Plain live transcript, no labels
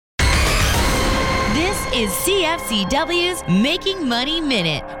is CFCW's Making Money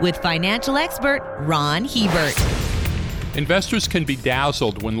Minute with financial expert Ron Hebert. Investors can be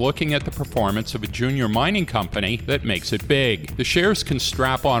dazzled when looking at the performance of a junior mining company that makes it big. The shares can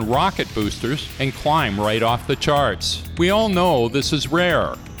strap on rocket boosters and climb right off the charts. We all know this is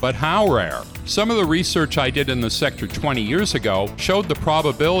rare, but how rare? Some of the research I did in the sector 20 years ago showed the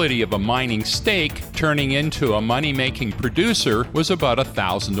probability of a mining stake turning into a money-making producer was about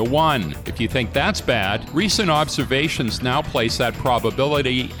 1,000 to 1. If you think that's bad, recent observations now place that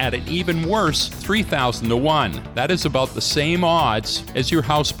probability at an even worse 3,000 to 1. That is about the same odds as your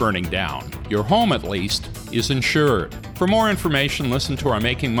house burning down. Your home, at least, is insured. For more information, listen to our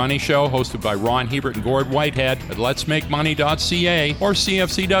Making Money show hosted by Ron Hebert and Gord Whitehead at letsmakemoney.ca or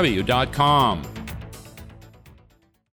cfcw.com.